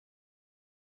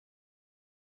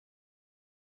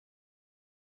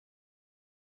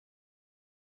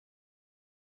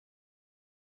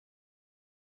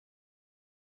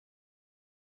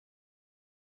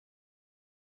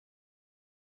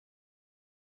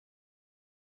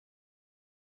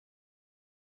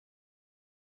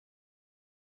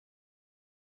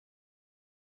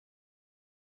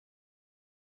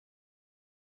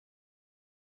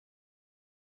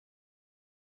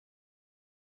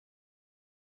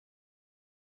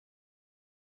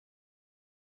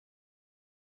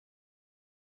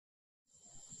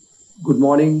Good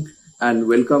morning and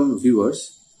welcome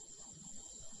viewers.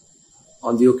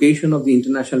 On the occasion of the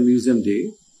International Museum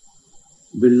Day,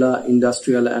 Birla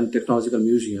Industrial and Technological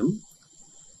Museum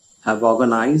have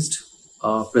organized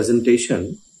a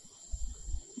presentation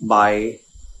by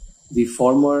the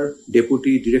former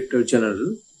Deputy Director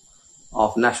General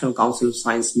of National Council of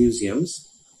Science Museums,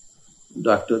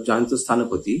 Dr. Jayanta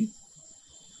Sthanapathy,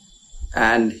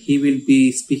 and he will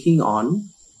be speaking on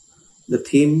the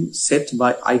theme set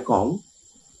by ICOM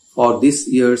for this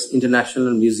year's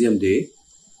International Museum Day,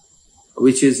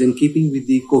 which is in keeping with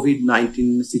the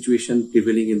COVID-19 situation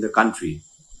prevailing in the country.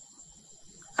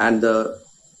 And the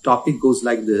topic goes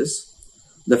like this: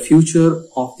 the future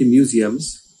of the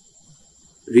museums,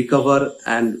 recover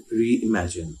and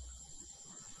reimagine.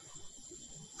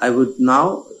 I would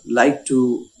now like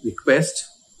to request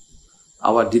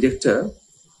our director,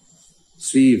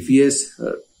 Sri V.S.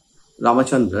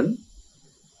 Ramachandran,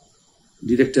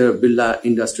 Director, Birla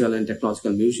Industrial and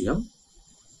Technological Museum,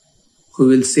 who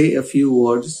will say a few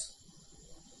words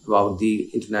about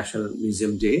the International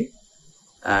Museum Day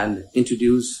and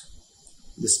introduce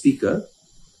the speaker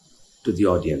to the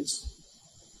audience.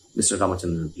 Mr.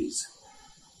 Ramachandran, please.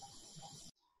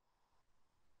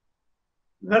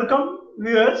 Welcome,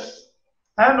 viewers.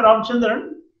 I am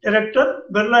Ramachandran, Director,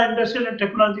 Birla Industrial and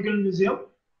Technological Museum.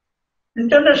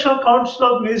 International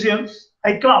Council of Museums,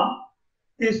 ICOM,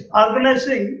 is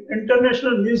organizing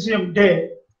International Museum Day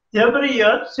every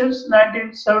year since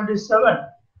 1977.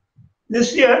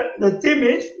 This year, the theme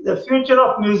is the future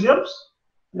of museums,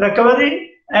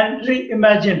 recovery and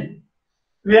reimagine.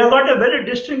 We have got a very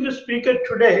distinguished speaker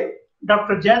today,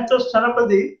 Dr. Jayanta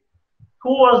Sthanapathy,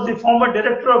 who was the former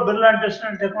director of Birla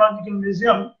Industrial and Technological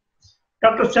Museum.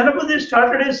 Dr. Sthanapathy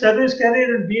started his service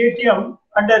career in BATM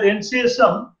under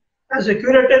NCSM as a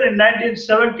curator in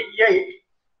 1978.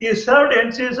 He served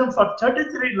NCSM for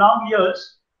 33 long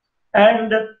years,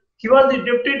 and he was the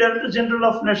Deputy Director General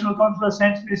of National Council of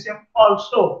Science Museum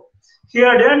also. He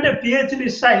had earned a PhD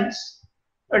Science,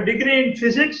 a degree in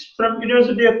Physics from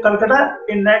University of Calcutta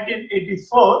in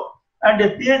 1984, and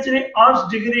a PhD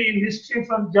Arts degree in History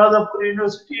from Jadavpur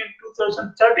University in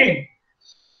 2013.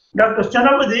 Dr.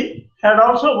 Sthanapathy had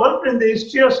also worked in the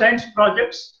History of Science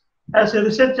projects as a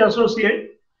research associate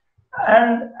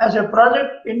and as a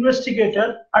project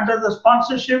investigator under the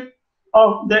sponsorship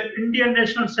of the Indian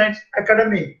National Science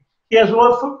Academy. He has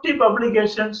over 50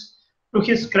 publications to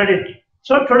his credit.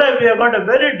 So today we have got a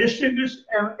very distinguished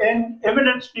and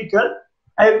eminent speaker.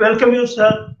 I welcome you,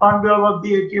 sir, on behalf of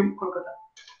BATM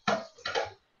Kolkata.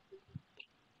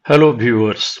 Hello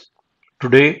viewers.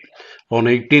 Today on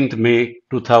 18th May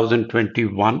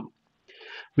 2021,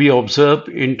 we observe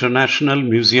International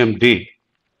Museum Day,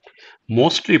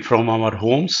 mostly from our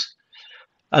homes,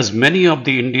 as many of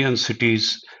the Indian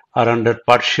cities are under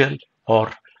partial or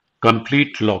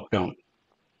complete lockdown.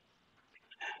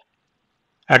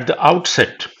 At the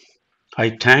outset,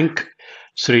 I thank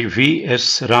Sri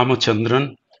V.S.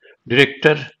 Ramachandran,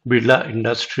 Director, Birla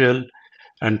Industrial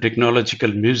and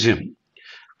Technological Museum,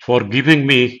 for giving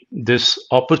me this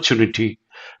opportunity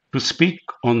to speak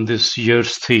on this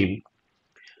year's theme,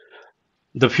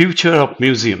 the future of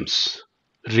museums,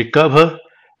 recover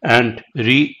and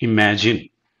reimagine.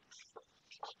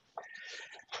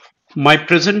 My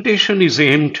presentation is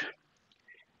aimed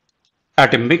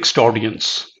at a mixed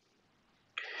audience,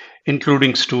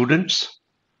 including students,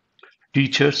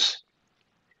 teachers,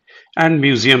 and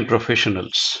museum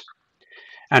professionals,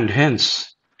 and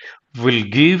hence will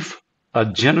give a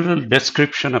general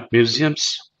description of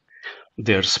museums,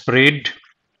 their spread,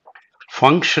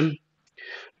 function,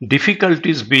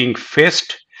 difficulties being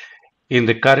faced in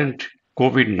the current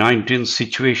COVID-19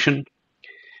 situation,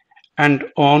 and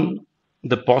on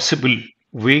the possible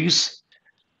ways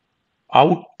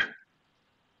out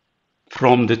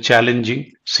from the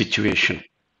challenging situation.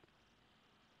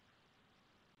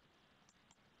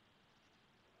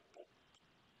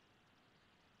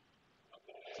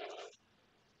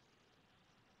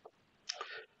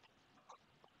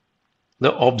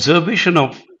 The observation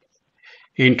of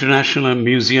International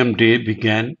Museum Day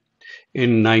began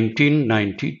in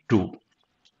 1992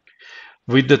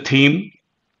 with the theme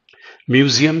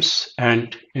Museums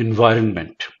and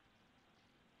Environment.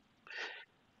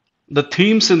 The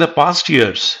themes in the past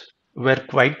years were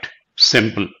quite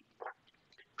simple.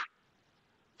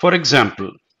 For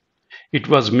example, it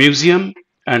was Museum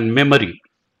and Memory.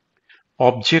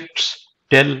 Objects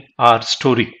Tell Our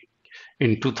Story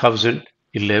in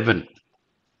 2011.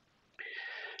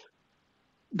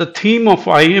 The theme of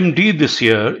IMD this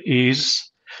year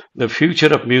is the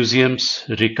future of museums,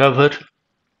 recover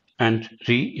and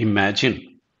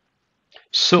reimagine.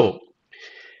 So,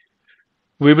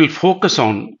 we will focus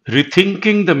on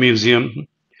rethinking the museum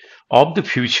of the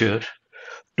future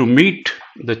to meet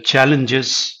the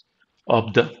challenges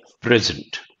of the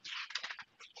present.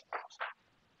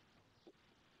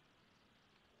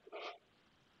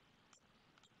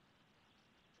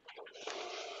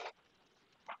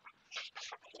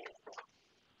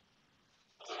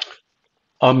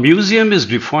 A museum is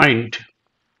defined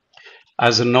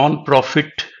as a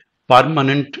non-profit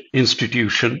permanent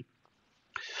institution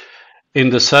in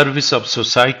the service of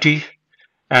society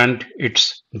and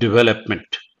its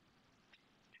development.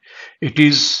 It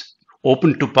is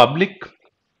open to public.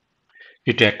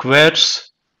 It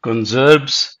acquires,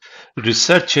 conserves,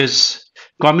 researches,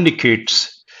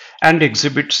 communicates, and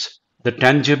exhibits the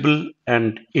tangible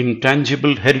and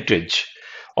intangible heritage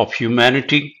of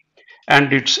humanity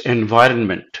and its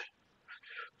environment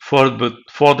for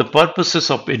the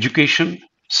purposes of education,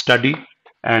 study,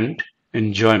 and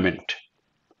enjoyment.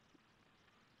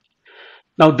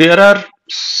 Now, there are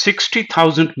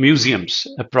 60,000 museums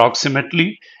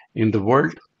approximately in the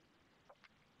world.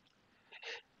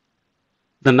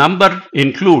 The number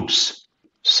includes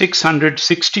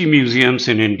 660 museums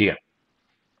in India.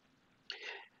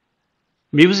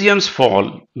 Museums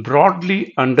fall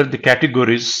broadly under the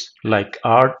categories like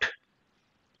art,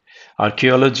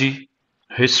 archaeology,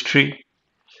 history,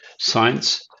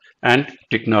 science, and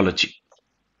technology.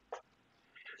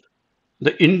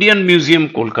 The Indian Museum,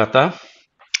 Kolkata,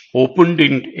 opened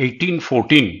in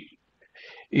 1814,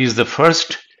 is the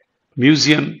first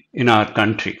museum in our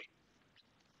country.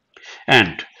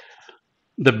 And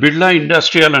the Birla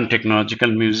Industrial and Technological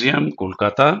Museum,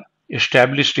 Kolkata,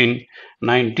 established in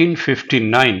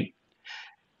 1959,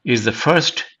 is the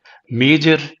first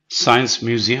major science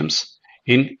museums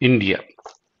in India.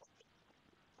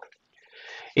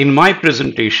 In my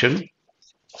presentation,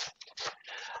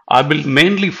 I will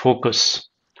mainly focus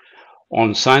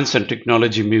on science and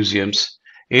technology museums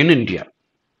in India.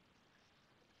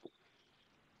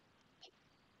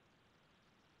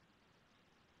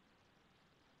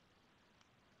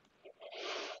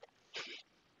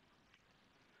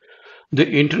 The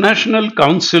International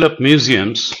Council of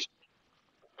Museums,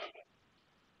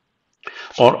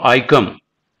 or ICOM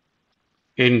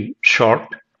in short,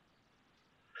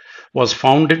 was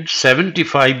founded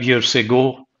 75 years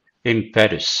ago in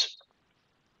Paris.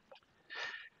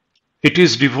 It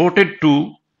is devoted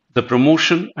to the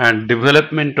promotion and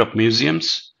development of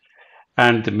museums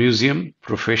and the museum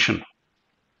profession.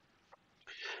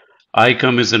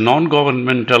 ICOM is a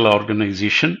non-governmental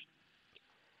organization,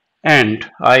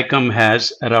 and ICOM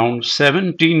has around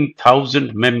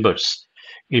 17,000 members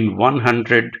in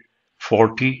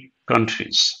 140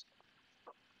 countries.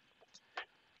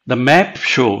 The map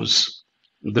shows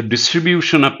the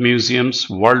distribution of museums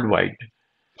worldwide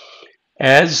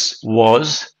as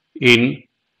was in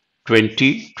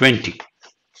 2020.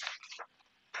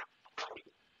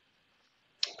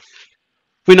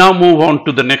 We now move on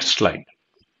to the next slide.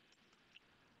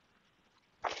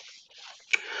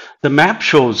 The map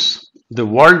shows the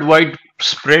worldwide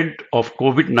spread of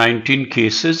COVID-19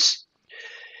 cases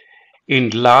in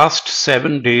last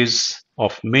 7 days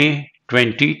of May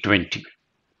 2020.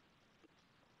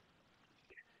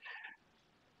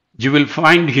 You will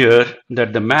find here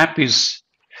that the map is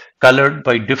colored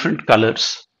by different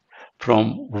colors,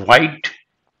 from white,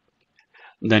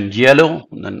 then yellow,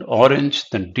 then orange,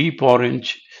 then deep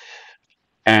orange,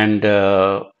 and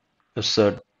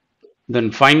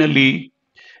then finally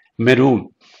maroon,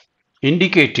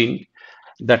 indicating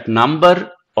that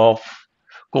number of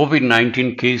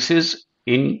COVID-19 cases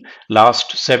in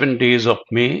last 7 days of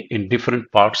May in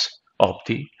different parts of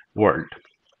the world.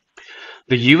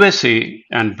 The USA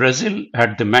and Brazil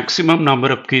had the maximum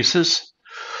number of cases,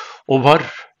 over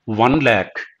 1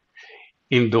 lakh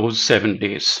in those 7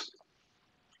 days.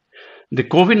 The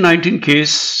COVID-19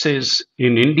 cases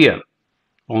in India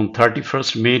on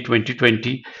 31st May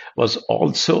 2020 was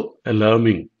also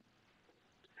alarming.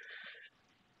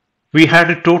 We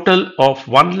had a total of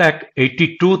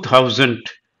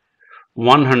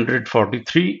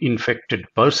 182,143 infected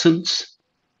persons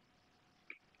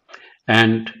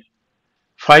and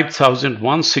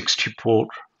 5,164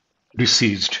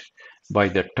 deceased by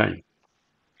that time.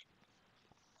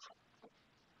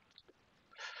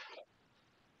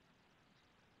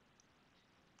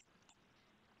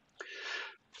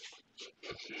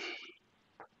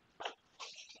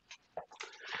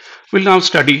 We'll now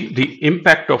study the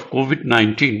impact of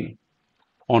COVID-19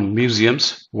 on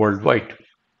museums worldwide.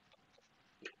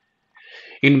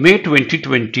 In May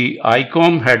 2020,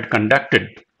 ICOM had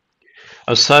conducted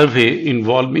a survey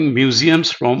involving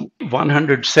museums from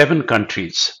 107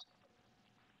 countries.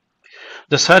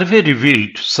 The survey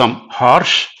revealed some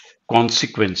harsh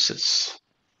consequences.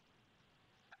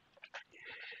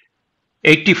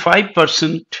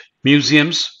 85%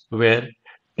 museums were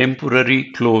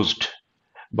temporarily closed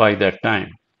by that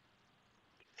time,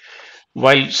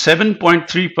 while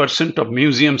 7.3% of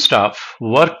museum staff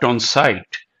worked on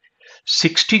site.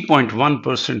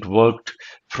 60.1% worked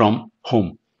from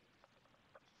home.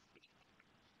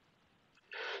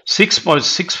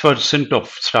 6.6% of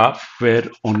staff were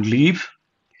on leave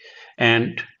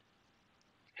and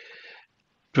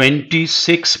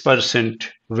 26%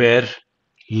 were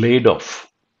laid off.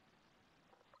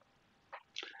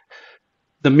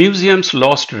 The museums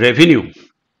lost revenue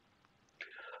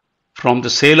from the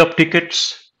sale of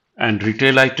tickets and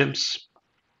retail items.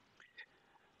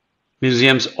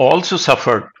 Museums also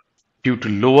suffered due to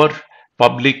lower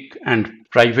public and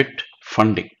private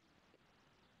funding.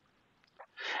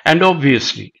 And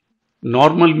obviously,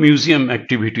 normal museum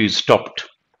activities stopped.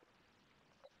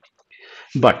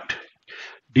 But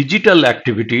digital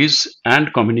activities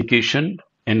and communication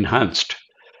enhanced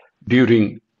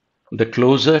during the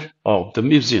closure of the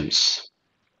museums.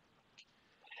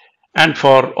 And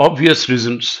for obvious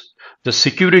reasons, the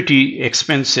security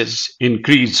expenses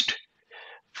increased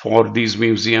for these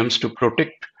museums to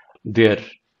protect their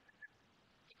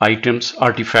items,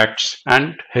 artifacts,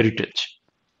 and heritage.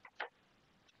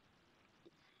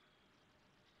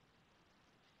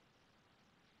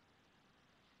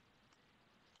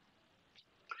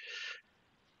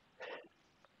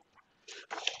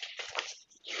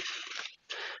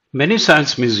 Many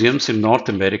science museums in North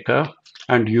America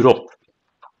and Europe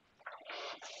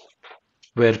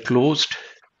were closed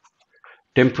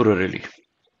temporarily.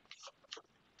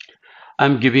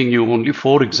 I'm giving you only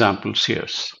 4 examples here.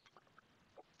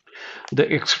 The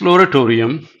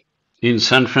Exploratorium in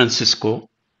San Francisco,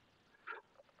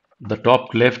 the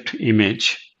top left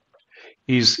image,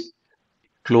 is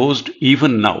closed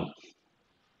even now.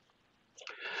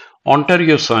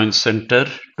 Ontario Science Centre,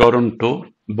 Toronto,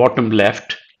 bottom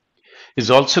left, is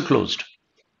also closed.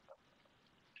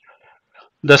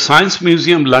 The Science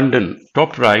Museum London,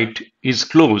 top right, is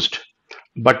closed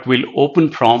but will open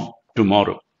from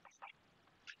tomorrow.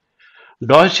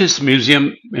 Deutsches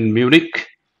Museum in Munich,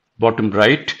 bottom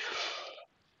right,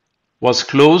 was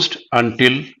closed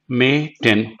until May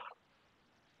 10,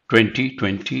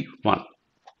 2021.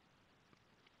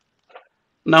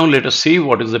 Now let us see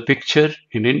what is the picture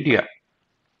in India.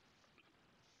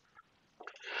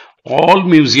 All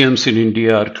museums in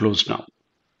India are closed now.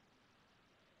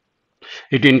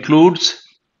 It includes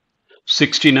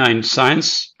 69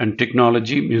 science and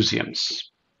technology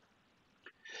museums.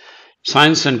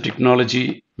 Science and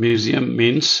Technology Museum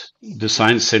means the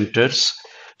science centers,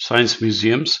 science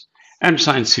museums, and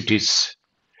science cities.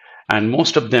 And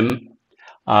most of them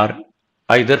are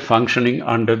either functioning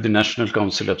under the National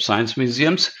Council of Science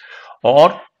Museums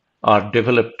or are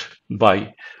developed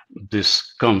by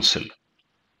this council.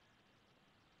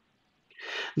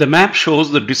 The map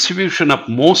shows the distribution of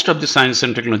most of the science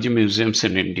and technology museums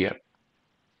in India.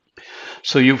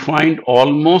 So you find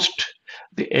almost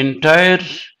the entire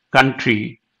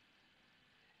country,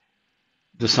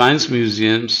 the science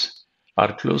museums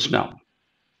are closed now.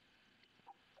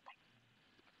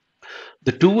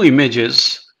 The 2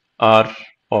 images are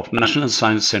of National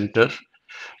Science Center,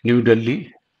 New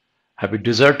Delhi, have a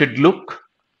deserted look,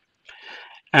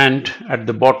 and at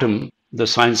the bottom, the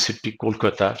Science City,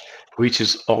 Kolkata, which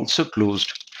is also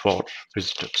closed for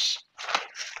visitors.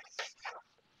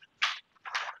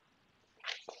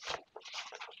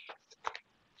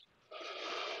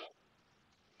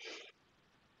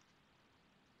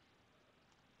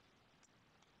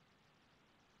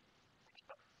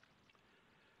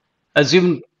 As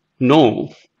you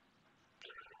know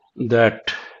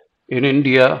that in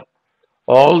India,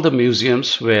 all the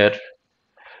museums were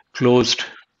closed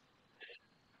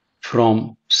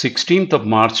from 16th of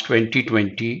March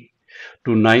 2020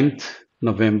 to 9th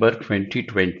November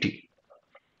 2020.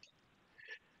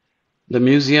 The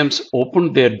museums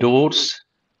opened their doors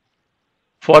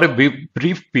for a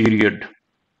brief period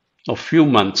of few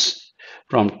months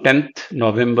from 10th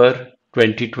November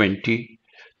 2020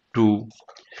 to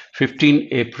 15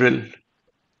 April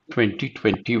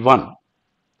 2021.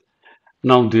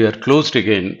 Now they are closed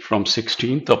again from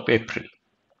 16th of April.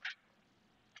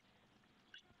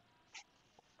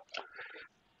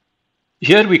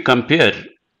 Here we compare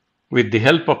with the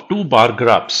help of 2 bar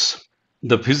graphs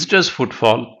the visitors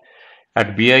footfall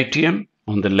at BITM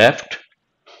on the left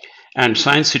and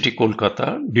Science City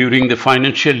Kolkata during the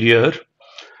financial year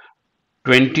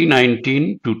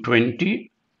 2019 to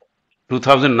 20,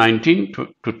 2019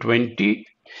 to 20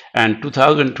 and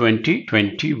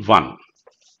 2020-21.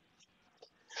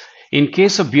 In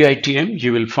case of BITM,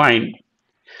 you will find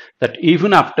that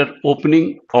even after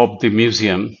opening of the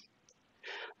museum,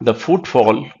 the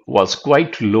footfall was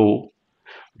quite low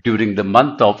during the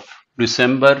month of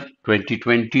December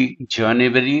 2020,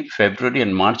 January, February,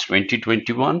 and March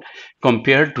 2021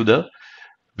 compared to the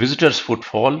visitors'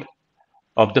 footfall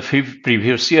of the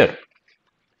previous year.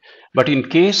 But in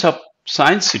case of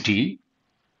Science City,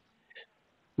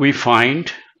 we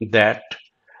find that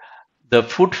the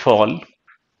footfall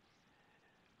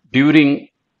during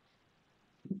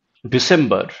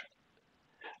December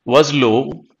was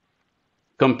low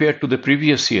compared to the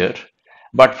previous year,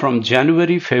 but from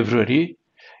January, February,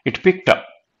 it picked up.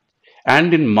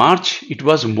 And in March, it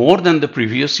was more than the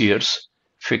previous year's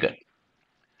figure.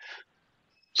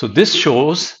 So this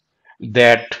shows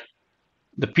that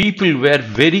the people were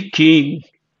very keen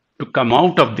to come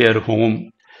out of their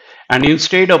home, and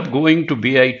instead of going to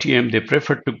BITM, they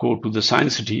preferred to go to the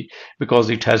Science City because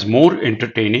it has more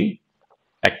entertaining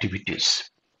activities.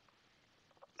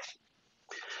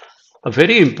 A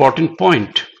very important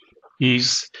point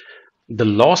is the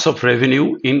loss of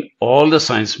revenue in all the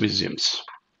science museums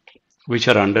which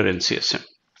are under NCSM.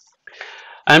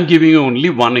 I am giving you only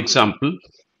one example.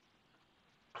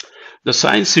 The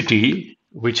Science City,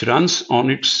 which runs on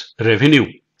its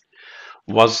revenue,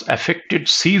 was affected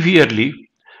severely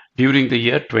during the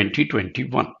year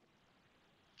 2021.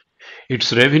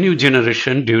 Its revenue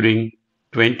generation during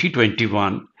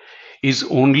 2021 is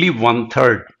only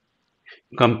 1/3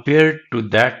 compared to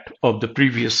that of the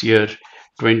previous year,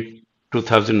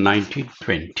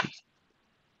 2019-20.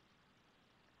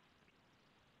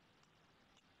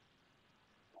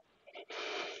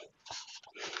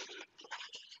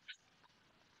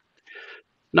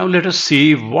 Now let us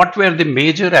see what were the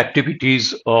major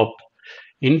activities of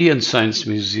Indian science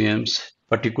museums,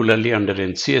 particularly under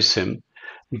NCSM,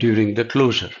 during the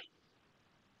closure.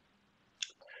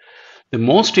 The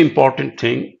most important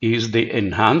thing is they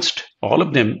enhanced, all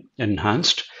of them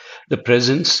enhanced the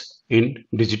presence in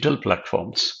digital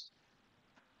platforms.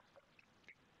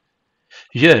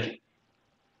 Here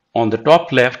on the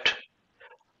top left,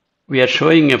 we are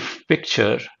showing a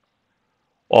picture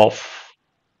of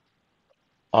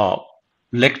a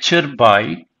lecture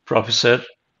by Professor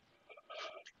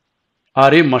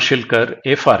R.A. Mashilkar,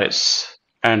 FRS,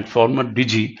 and former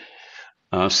DG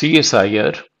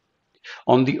CSIR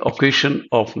on the occasion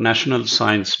of National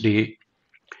Science Day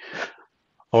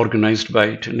organized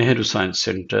by Nehru Science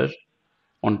Center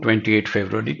on 28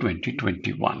 February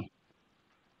 2021.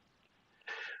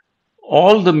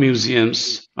 All the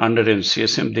museums under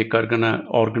NCSM, they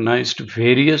organized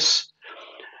various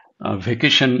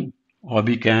vacation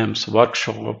hobby camps,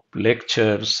 workshop,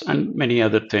 lectures, and many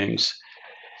other things,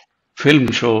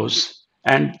 film shows,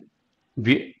 and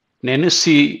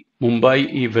NSC Mumbai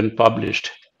even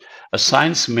published a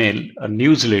science mail, a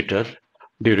newsletter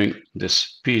during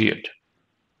this period.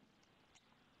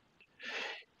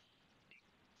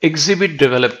 Exhibit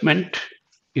development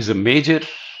is a major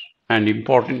and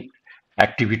important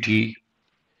activity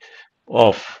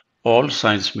of all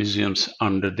science museums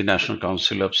under the National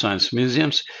Council of Science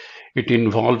Museums. It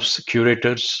involves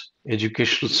curators,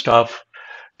 educational staff,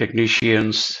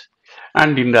 technicians,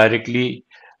 and indirectly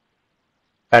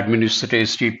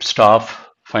administrative staff,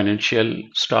 financial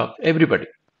staff, everybody.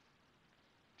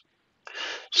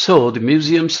 So the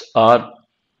museums are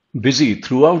busy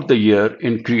throughout the year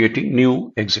in creating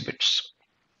new exhibits.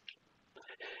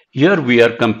 Here we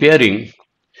are comparing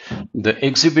the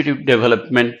exhibitive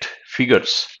development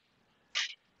figures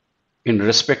in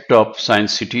respect of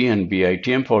Science City and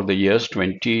BITM for the years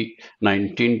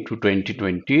 2019 to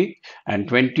 2020 and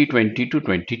 2020 to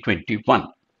 2021.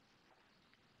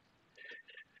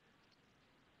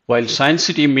 While Science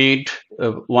City made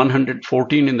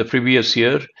 114 in the previous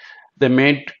year, they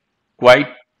made quite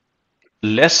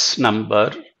less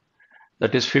number,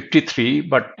 that is 53,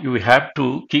 but you have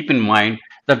to keep in mind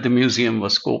that the museum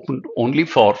was opened only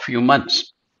for a few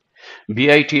months.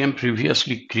 BITM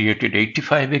previously created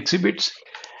 85 exhibits,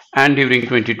 and during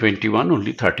 2021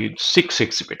 only 36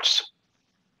 exhibits.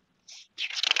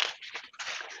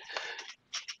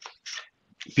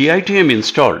 BITM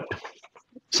installed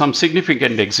some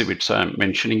significant exhibits I am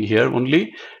mentioning here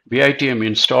only. BITM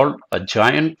installed a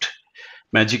giant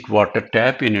magic water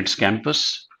tap in its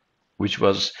campus, which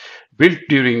was built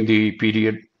during the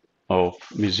period of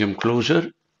museum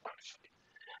closure.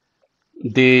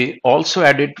 They also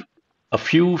added a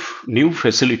few new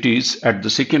facilities at the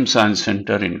Sikkim Science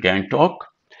Center in Gangtok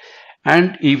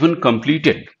and even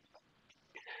completed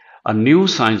a new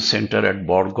science center at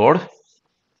Borgod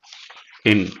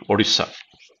in Odisha.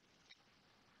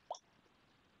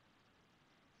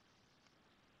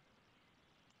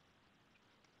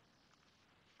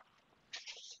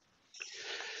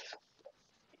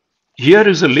 Here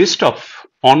is a list of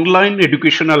online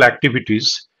educational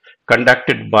activities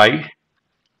conducted by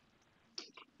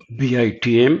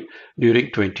BITM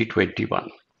during 2021.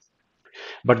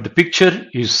 But the picture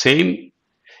is same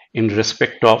in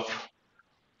respect of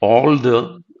all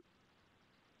the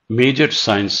major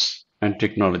science and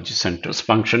technology centers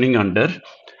functioning under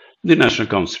the National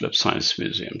Council of Science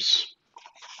Museums.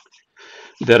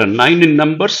 There are 9 in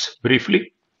numbers,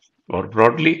 briefly or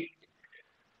broadly.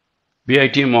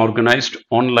 BITM organized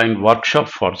online workshop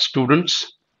for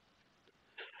students,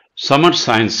 summer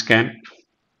science camp,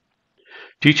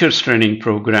 teachers training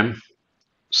program,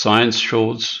 science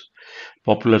shows,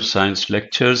 popular science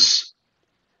lectures,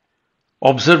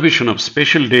 observation of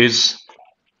special days,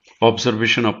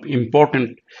 observation of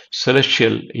important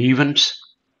celestial events,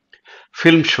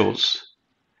 film shows,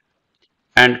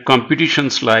 and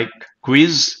competitions like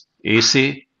quiz,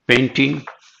 essay, painting,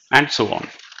 and so on.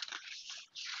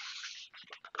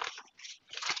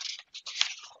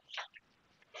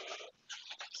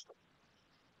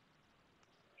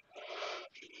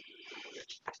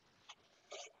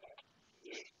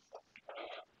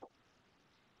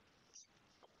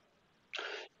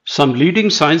 Some leading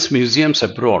science museums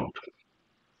abroad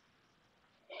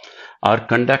are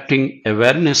conducting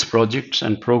awareness projects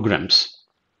and programs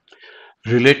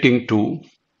relating to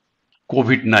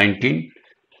COVID-19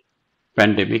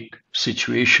 pandemic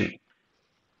situation.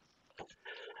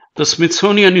 The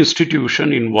Smithsonian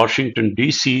Institution in Washington,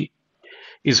 D.C.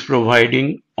 is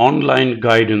providing online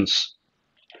guidance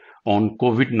on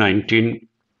COVID-19.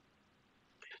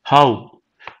 How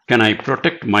can I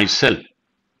protect myself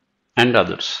and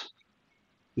others?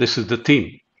 This is the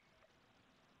theme.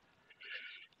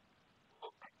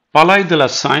 Palais de la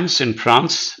Science in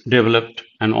France developed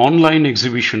an online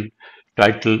exhibition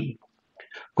titled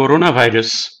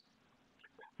Coronavirus,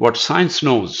 What Science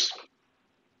Knows.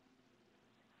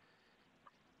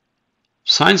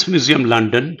 Science Museum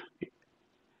London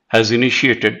has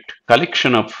initiated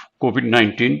collection of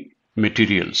COVID-19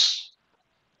 materials.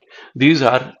 These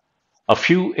are a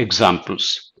few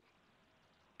examples.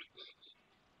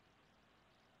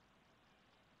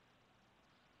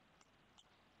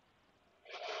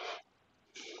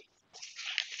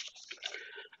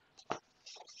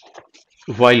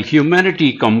 While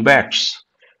humanity combats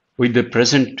with the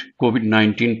present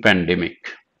COVID-19 pandemic,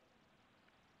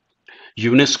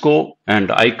 UNESCO and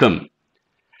ICOM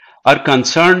are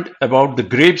concerned about the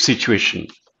grave situation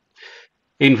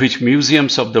in which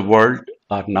museums of the world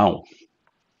are now.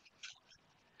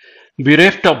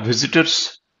 Bereft of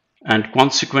visitors and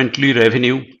consequently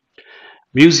revenue,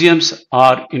 museums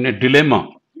are in a dilemma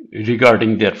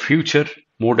regarding their future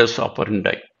modus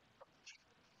operandi.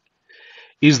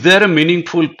 Is there a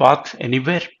meaningful path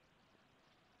anywhere?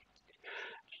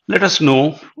 Let us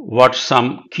know what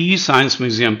some key science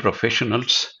museum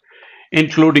professionals,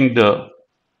 including the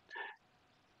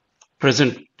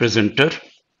presenter,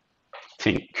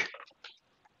 think.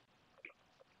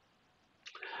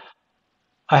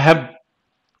 I have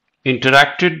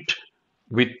interacted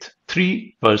with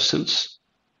 3 persons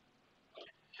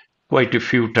quite a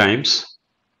few times.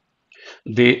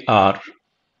 They are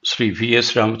Sri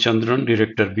V.S. Ramachandran,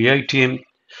 Director BITM,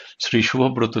 Sri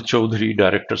Shubhabrata Chaudhary,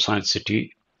 Director Science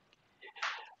City,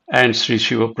 and Sri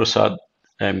Shiva Prasad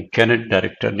M. Kennett,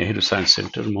 Director Nehru Science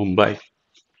Center, Mumbai,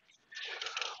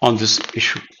 on this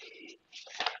issue.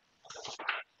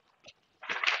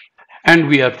 And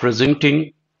we are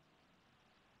presenting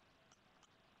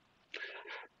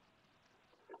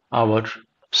our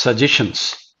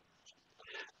suggestions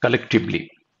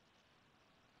collectively.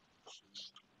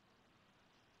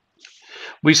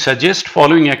 We suggest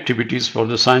following activities for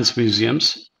the science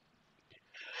museums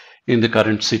in the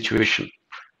current situation.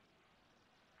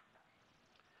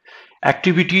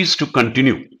 Activities to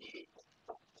continue.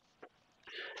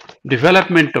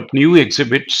 Development of new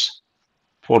exhibits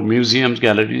for museums,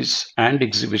 galleries, and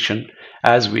exhibition,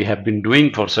 as we have been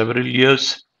doing for several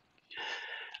years.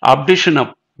 Updation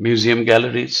of museum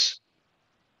galleries.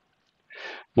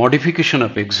 Modification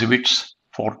of exhibits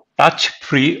for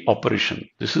touch-free operation.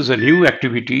 This is a new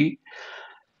activity.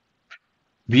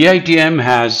 BITM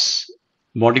has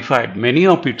modified many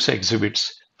of its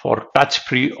exhibits for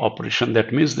touch-free operation.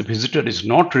 That means the visitor is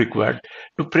not required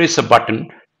to press a button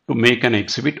to make an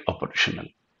exhibit operational.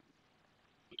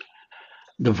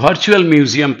 The virtual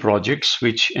museum projects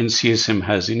which NCSM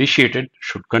has initiated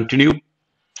should continue.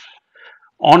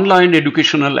 Online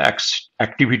educational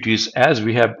activities, as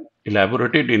we have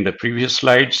elaborated in the previous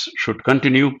slides, should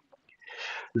continue.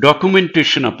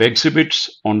 Documentation of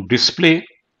exhibits on display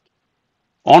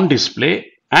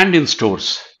and in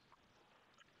stores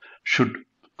should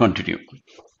continue.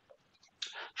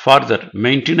 Further,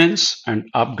 maintenance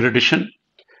and upgradation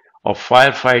of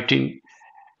firefighting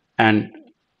and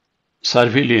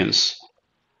surveillance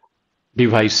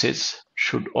devices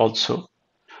should also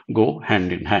go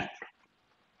hand in hand.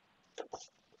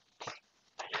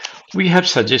 We have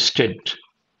suggested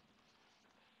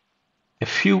a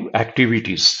few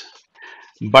activities,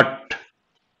 but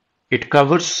it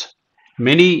covers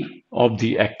many of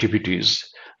the activities,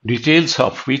 details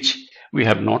of which we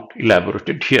have not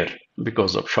elaborated here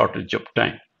because of shortage of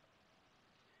time.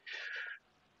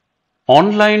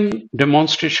 Online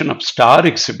demonstration of star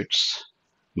exhibits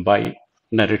by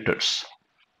narrators.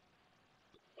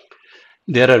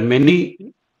 There are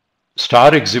many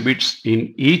star exhibits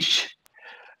in each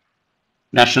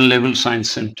national level science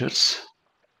centers,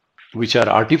 which are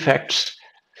artifacts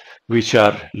which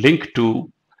are linked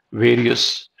to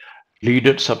various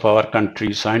leaders of our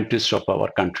country, scientists of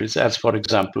our countries, as for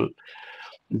example,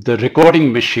 the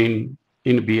recording machine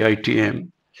in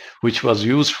BITM, which was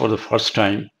used for the first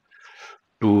time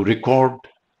to record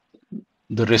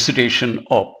the recitation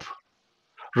of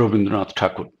Rabindranath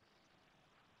Tagore.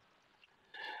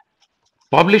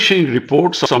 Publishing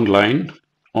reports online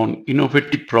on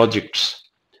innovative projects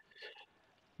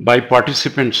by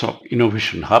participants of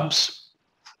innovation hubs.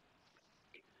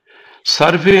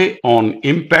 Survey on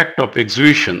impact of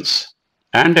exhibitions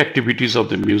and activities of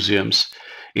the museums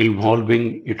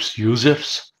involving its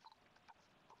users.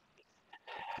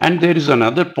 And there is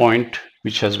another point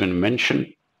which has been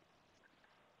mentioned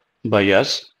by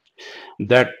us,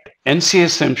 that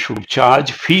NCSM should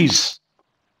charge fees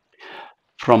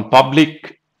from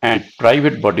public and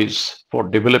private bodies for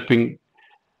developing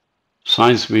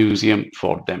science museum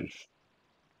for them.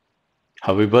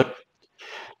 However,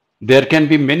 there can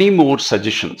be many more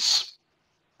suggestions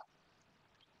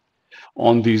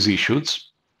on these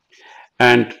issues,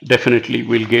 and definitely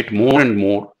we'll get more and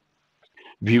more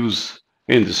views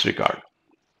in this regard.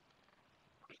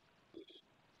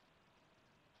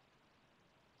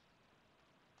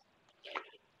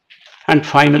 And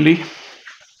finally,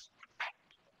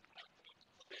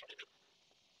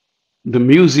 the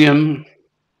museum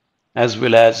as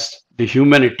well as the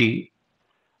humanity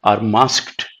are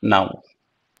masked now.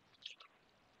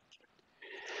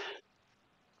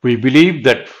 We believe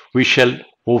that we shall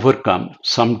overcome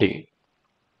someday,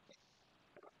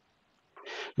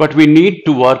 but we need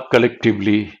to work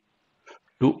collectively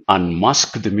to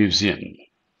unmask the museum.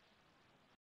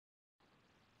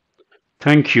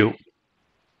 Thank you.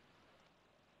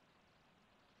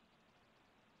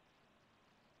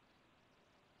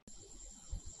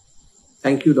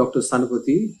 Thank you, Dr.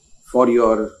 Sanapati, for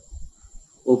your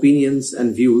opinions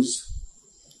and views.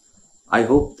 I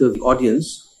hope the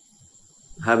audience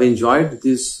have enjoyed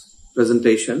this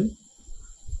presentation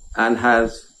and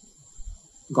has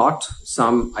got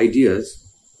some ideas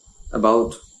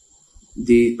about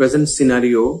the present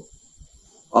scenario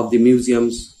of the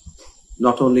museums,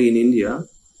 not only in India,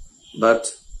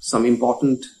 but some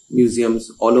important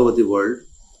museums all over the world.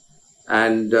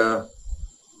 And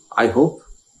I hope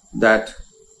that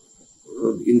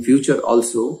in future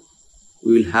also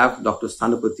we will have Dr.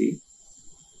 Sanapati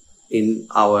in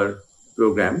our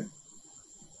program.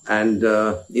 And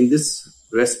in this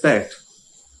respect,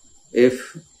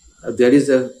 if there is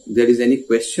any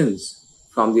questions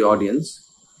from the audience,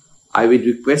 I would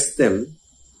request them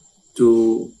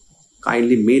to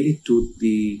kindly mail it to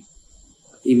the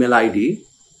email ID,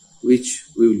 which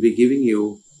we will be giving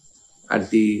you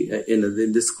at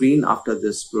in the screen after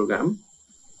this program.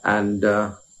 And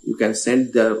you can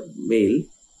send the mail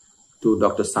to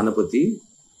Dr. Sanapati,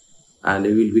 and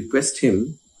we will request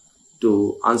him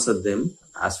to answer them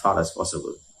as far as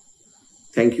possible.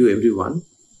 Thank you everyone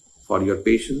for your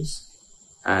patience,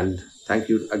 and thank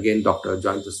you again, Dr.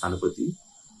 Joyanta Sanapati,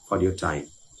 for your time.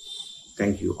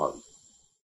 Thank you all.